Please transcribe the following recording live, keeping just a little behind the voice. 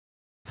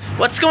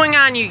What's going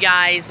on, you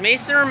guys?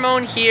 Mason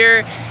Ramon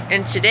here,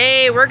 and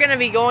today we're gonna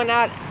be going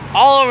out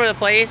all over the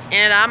place,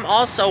 and I'm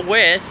also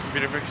with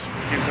Computerfixer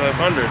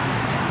 500.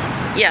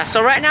 Yeah,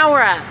 so right now we're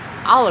at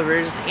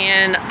Oliver's,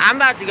 and I'm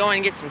about to go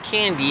and get some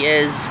candy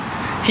as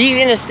he's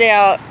gonna stay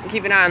out and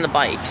keep an eye on the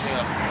bikes.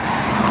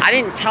 Yeah. I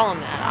didn't tell him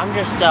that. I'm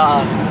just,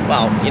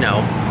 well, you know,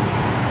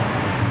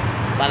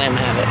 let him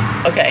have it.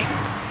 Okay.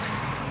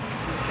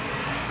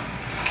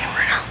 Okay,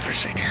 we're at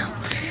Oliver's right now.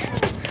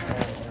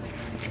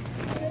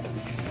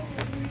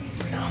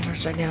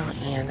 Right now,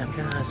 and I'm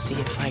gonna see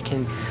if I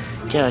can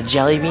get a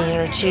jelly bean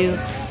or two.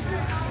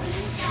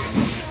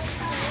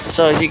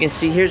 So as you can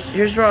see, here's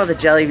where all the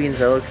jelly beans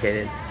are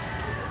located.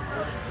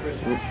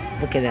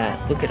 Look at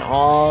that. Look at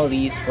all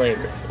these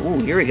flavors. Ooh,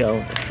 here we go.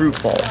 The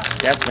fruit bowl.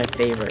 That's my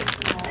favorite.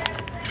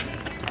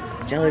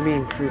 Jelly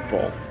bean fruit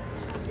bowl.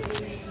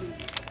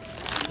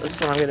 This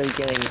is what I'm gonna be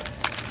getting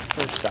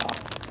first off.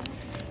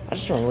 I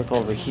just wanna look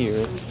over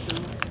here.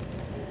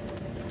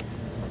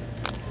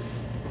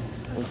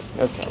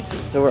 Okay,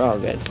 so we're all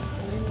good.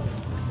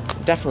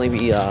 Definitely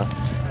be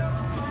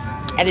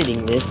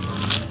editing this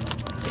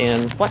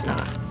and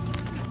whatnot.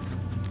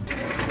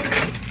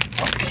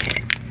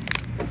 Okay.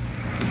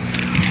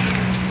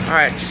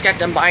 Alright, just got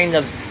done buying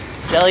the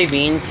jelly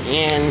beans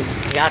and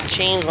got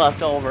change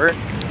left over.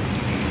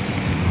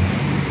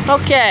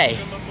 Okay.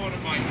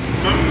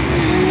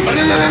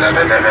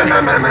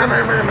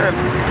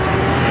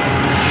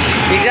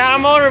 He's on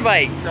a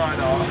motorbike. No, I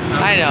know.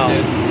 I know.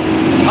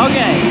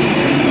 Okay.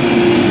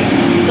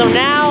 So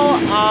now,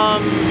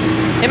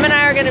 him and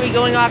I are going to be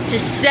going off to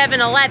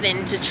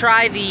 7-Eleven to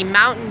try the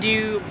Mountain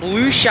Dew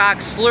Blue Shock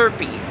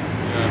Slurpee.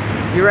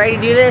 Yes. You ready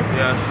to do this?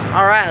 Yes.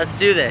 Alright, let's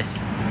do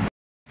this.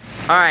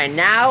 Alright,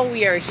 now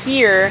we are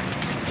here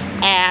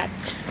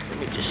at, let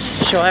me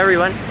just show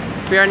everyone.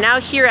 We are now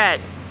here at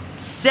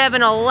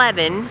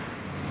 7-Eleven.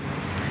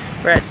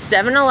 We're at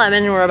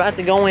 7-Eleven, we're about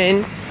to go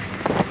in.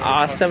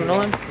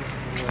 7-Eleven?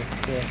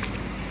 Yeah.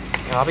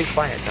 I'll be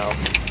quiet though.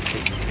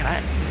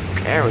 Got it.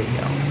 There we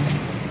go.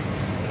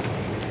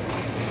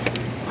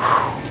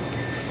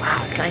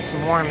 Wow, it's nice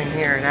and warm in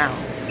here now.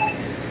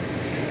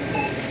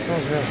 It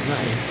smells really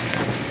nice.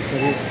 So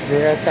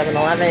we're at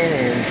 7-Eleven,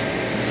 and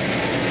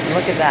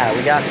look at that.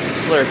 We got some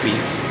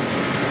Slurpees.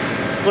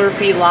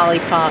 Slurpee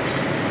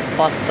lollipops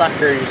plus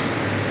suckers.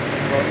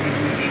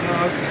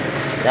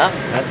 Yep,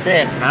 that's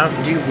it.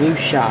 Mountain Dew Blue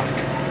Shock.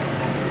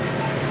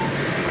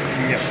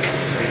 Yep.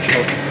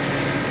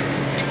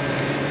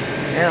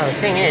 Now the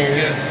thing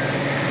is,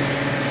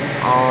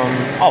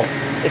 oh,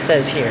 it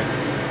says here.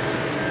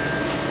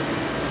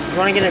 You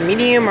want to get a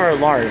medium or a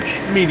large?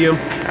 Medium.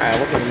 Alright,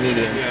 we'll get a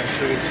medium. Yeah,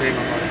 so we can save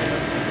on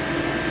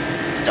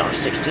that. It's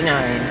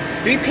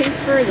 $1.69. Do we pay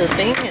for the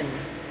thing? And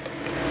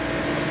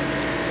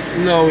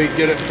no, we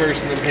get it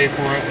first and then pay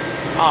for it.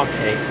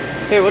 okay.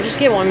 Here, we'll just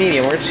get one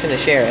medium. We're just gonna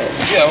share it.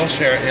 Yeah, we'll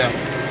share it, yeah.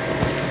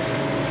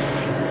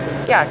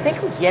 Yeah, I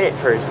think we get it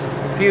first.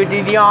 If you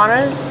do the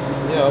honors.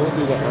 Yeah, we'll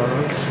do the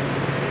honors.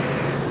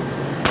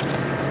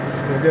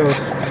 There it goes.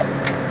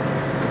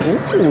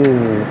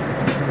 Ooh.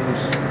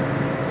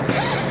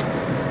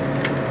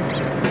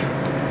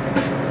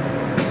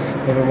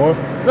 A little bit more? A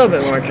little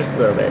bit more, just a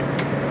little bit.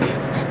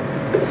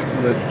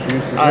 The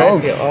juice is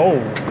that's it. Oh.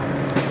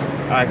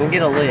 Alright, go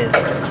get a lid.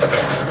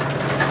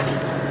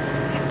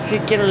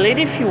 Get a lid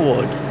if you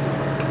would.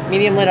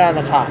 Medium lid on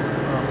the top.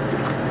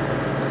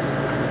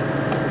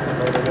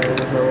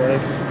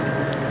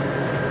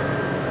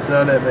 It's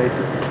not that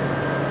basic.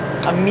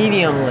 A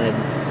medium lid.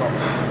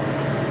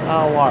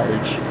 Oh,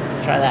 large.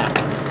 Try that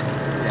one.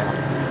 Yeah.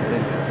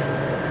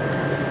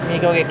 Let me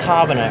go get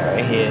carbonite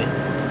right here.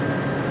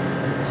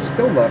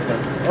 Still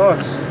nothing. Oh,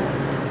 it's small.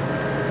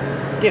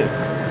 Dude.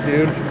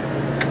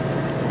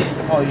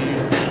 I'll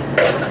use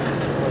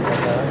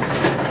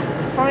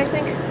this one, I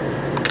think?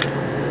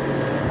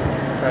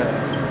 Try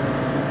that.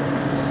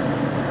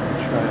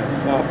 Try it.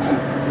 Oh,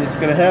 it's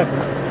gonna happen.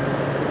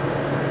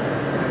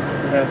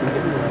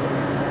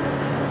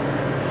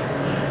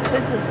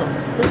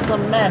 This is a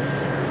mess.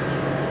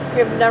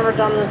 We've never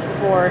done this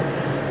before. I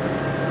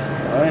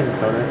haven't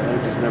done it. I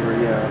just never,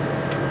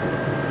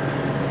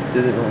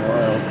 did it in a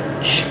while.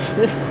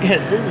 This is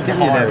good. This is Give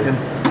me hard. a napkin.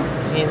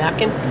 You need a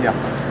napkin? Yeah.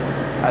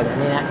 Are there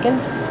any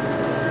napkins?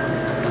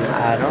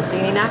 Yeah. I don't see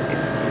any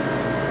napkins.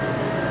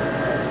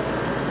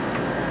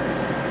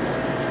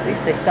 At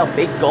least they sell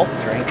big gulp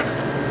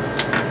drinks.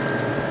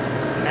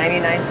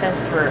 99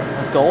 cents for a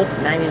gulp,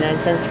 99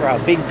 cents for a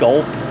big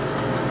gulp.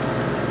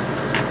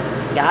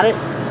 Got it?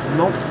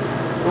 Nope.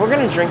 We're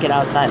gonna drink it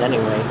outside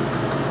anyway.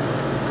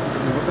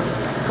 What the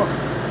fuck?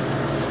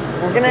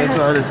 We're gonna That's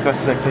on as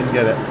best as I can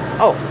get it.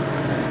 Oh.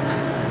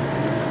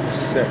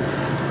 Sick.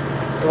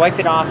 Wipe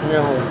it off and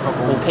then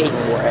we'll pay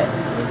for it.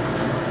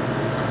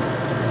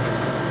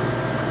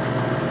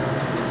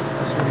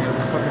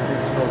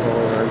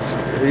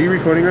 Are you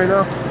recording right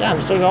now? Yeah,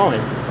 I'm still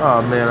going.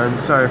 Oh man, I'm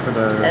sorry for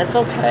the... That's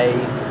okay.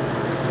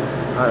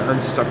 I'm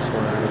stuck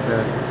somewhere,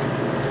 okay?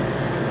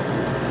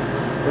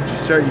 Once you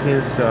start, you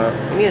can't stop.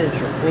 We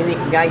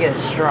gotta get a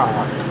straw.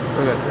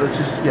 Okay, let's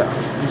just, yeah,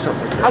 do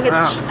something like that. I'll get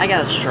I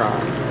got a straw.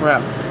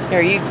 Yeah.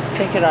 Here, you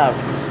pick it up.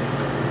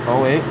 Oh,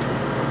 wait.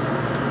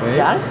 Wait.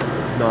 Got it?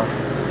 No.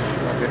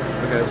 Okay,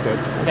 that's good.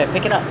 Okay,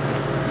 pick it up.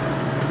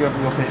 You have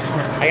to go pay for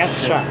it. I got the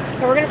straw.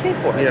 Yeah, we're gonna pay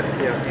for it. Yeah,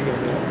 you go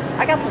do it.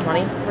 I got the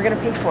money. We're gonna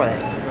pay for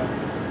it.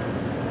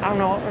 I don't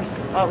know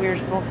what we were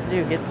supposed to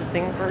do. Get the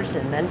thing first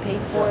and then pay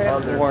for it,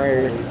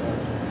 or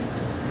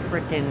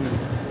freaking.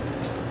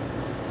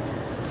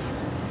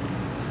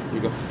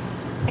 Here you go.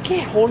 I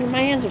can't hold it.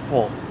 My hands are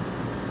full.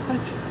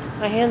 What?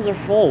 My hands are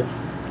full.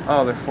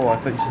 Oh, they're full. I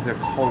thought you said they're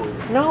cold.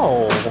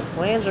 No,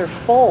 my hands are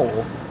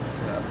full.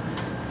 Yeah.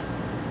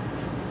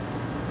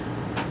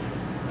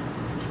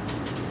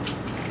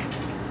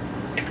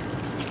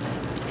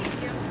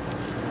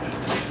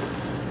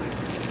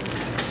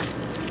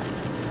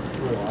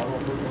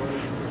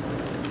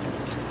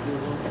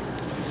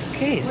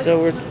 Okay, so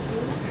we're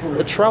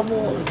the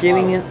trouble of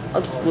giving it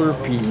a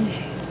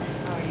Slurpee.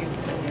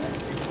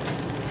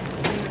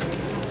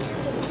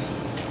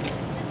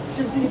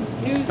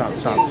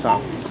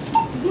 Stop.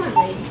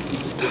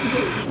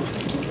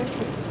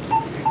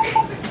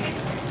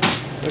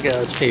 Okay,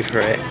 let's pay for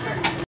it.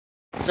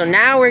 So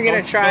now we're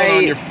gonna try.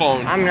 On your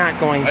phone. I'm not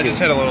going to. I just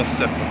had a little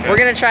sip. Okay? We're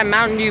gonna try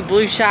Mountain Dew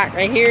Blue Shot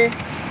right here.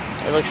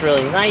 It looks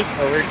really nice.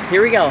 So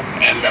here we go.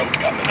 And no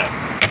governor.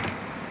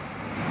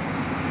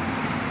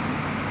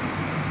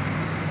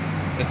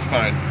 It's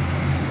fine.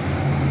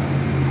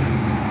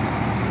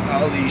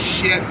 Holy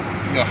shit!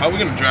 Yo, how are we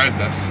gonna drive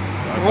this?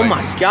 Oh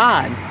my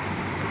god!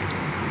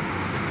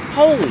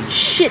 Holy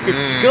shit! This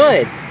is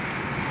good.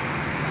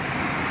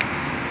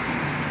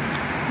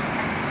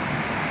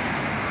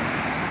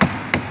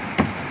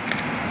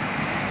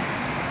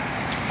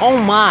 Oh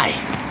my!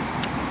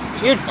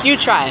 You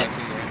try it.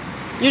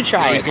 You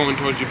try it. He's going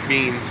towards your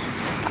beans.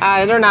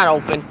 They're not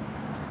open.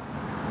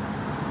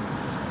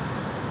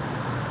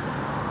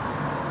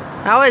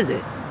 How is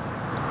it?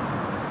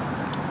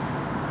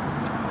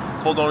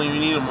 Cole don't even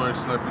need a more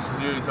Slurpee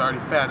because he's already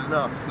fat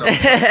enough. No.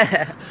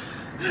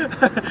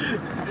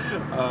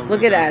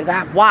 Look at that.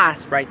 That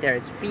wasp right there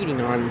is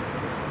feeding on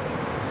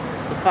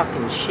the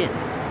fucking shit.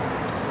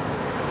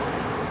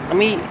 I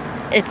mean,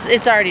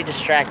 it's already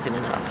distracted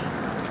enough.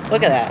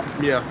 Look at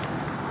that. Yeah.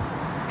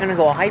 It's gonna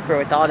go hyper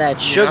with all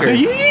that sugar.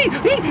 Yeah.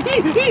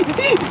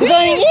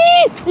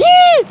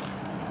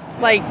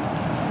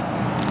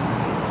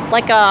 It's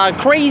like a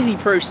crazy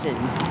person.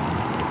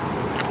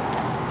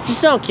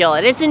 Just don't kill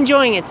it. It's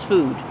enjoying its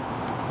food.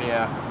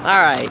 Yeah.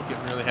 Alright.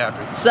 Getting really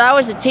happy. So that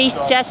was a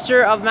taste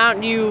tester of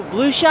Mountain Dew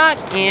Blue Shot,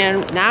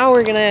 and now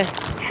we're gonna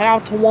head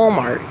out to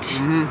Walmart.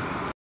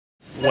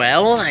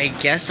 Well, I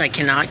guess I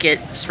cannot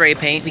get spray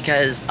paint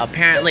because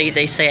apparently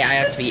they say I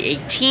have to be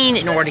 18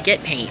 in order to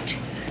get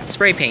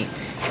spray paint.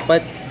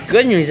 But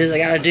good news is I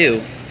got a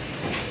do.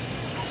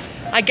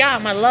 I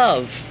got my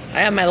love. I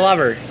have my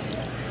lover.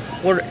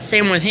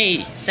 Same with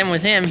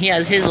him. He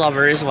has his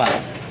lover as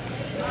well.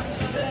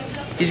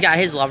 He's got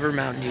his lover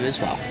Mountain Dew as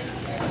well.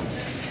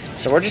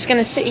 So we're just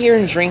gonna sit here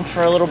and drink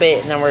for a little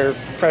bit, and then we're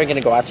probably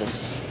gonna go out to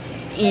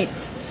eat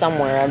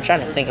somewhere. I'm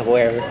trying to think of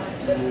where.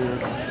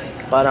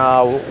 But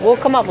we'll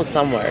come up with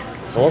somewhere.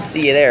 So we'll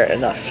see you there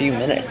in a few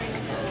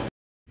minutes.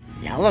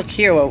 Yeah, look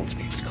here. Well,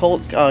 it's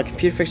called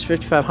Computerfixer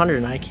 5500,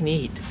 and I can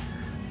eat.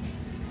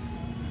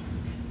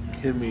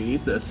 Can we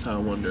eat this? I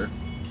wonder.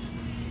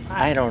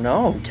 I don't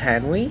know.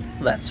 Can we?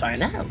 Let's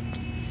find out.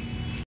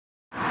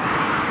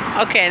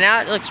 Okay,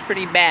 now it looks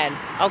pretty bad.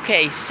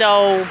 Okay,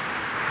 so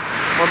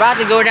we're about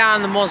to go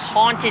down the most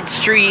haunted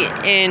street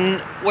in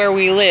where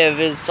we live.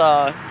 It's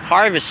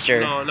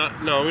Harvester.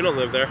 No, we don't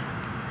live there.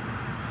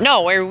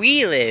 No, where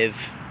we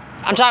live.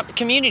 I'm talking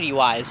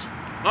community-wise.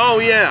 Oh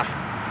yeah.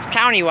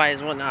 County-wise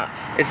and whatnot.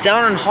 It's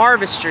down on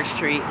Harvester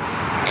Street,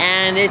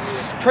 and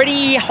it's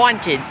pretty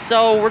haunted.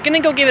 So we're gonna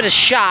go give it a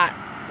shot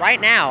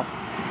right now.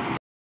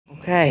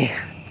 Okay,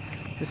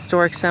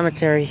 historic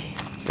cemetery.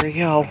 Here we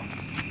go.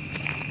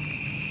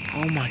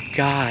 Oh my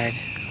god.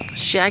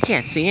 Shit, I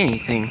can't see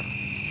anything.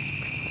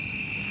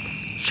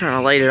 Trying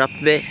to light it up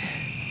a bit.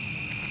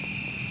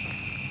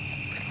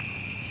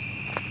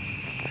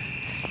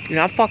 Dude,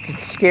 I'm fucking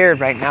scared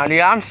right now, dude.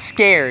 I'm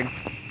scared.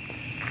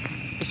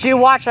 We should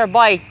watch our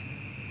bikes.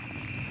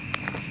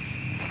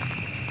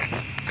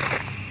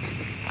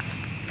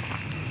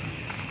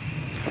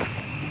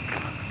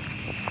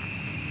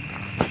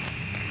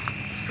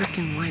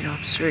 Freaking light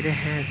up straight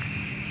ahead.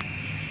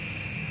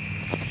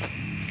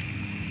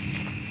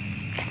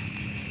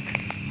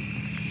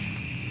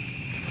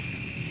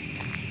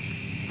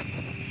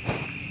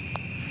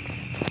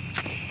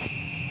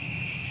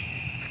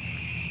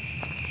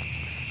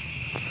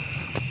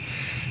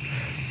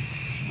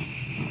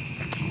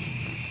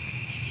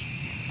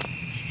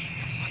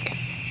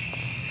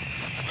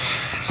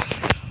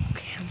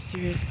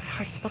 Serious. My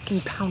heart's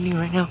fucking pounding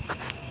right now.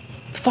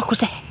 The fuck was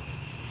that?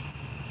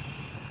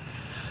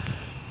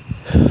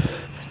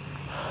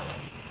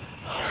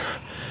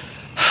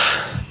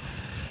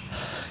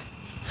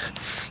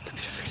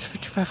 Computerfixer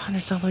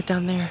 5500's all the way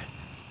down there.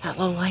 That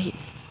low light.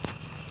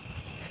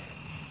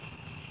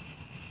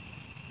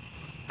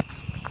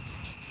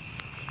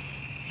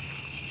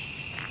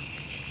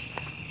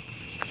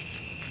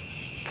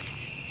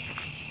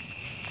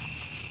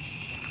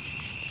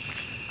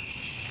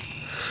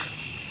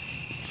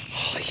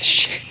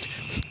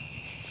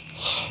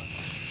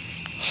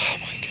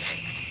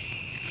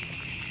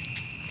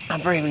 I'm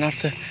brave enough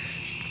to...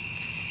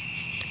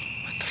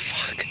 What the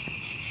fuck?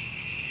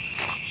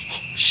 Oh,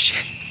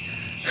 shit.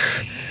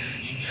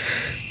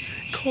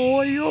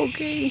 Cole, are you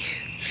okay?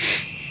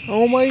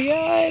 Oh my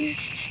god.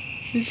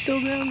 He's still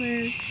down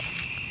there.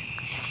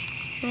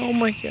 Oh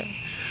my god.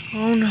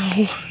 Oh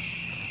no.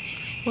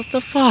 What the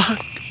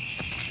fuck?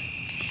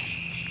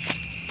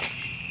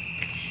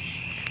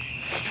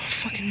 A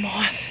fucking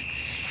moth.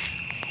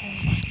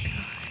 Oh my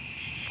god.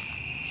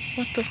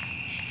 What the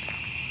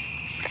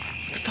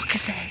fuck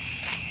is that?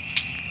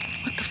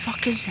 What the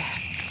fuck is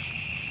that?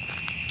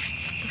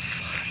 What the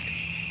fuck?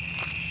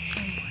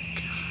 Oh my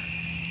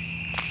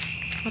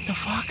god. What the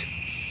fuck?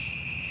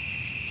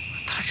 I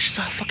thought I just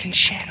saw a fucking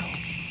shadow.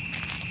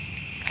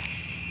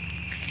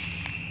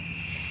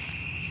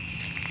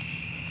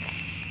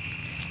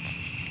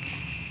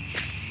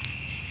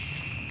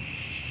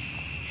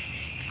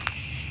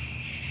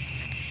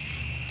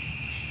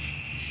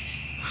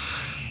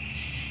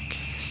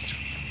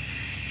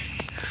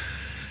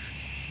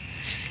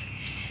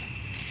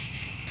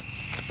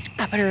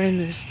 I better end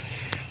this.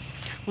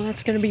 Well,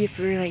 that's gonna be it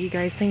for tonight, you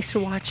guys. Thanks for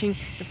watching.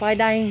 If I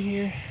die in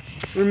here,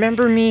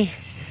 remember me.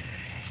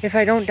 If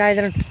I don't die,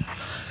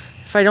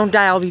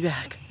 I'll be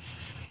back.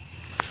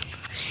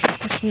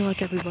 Wish me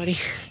luck, everybody.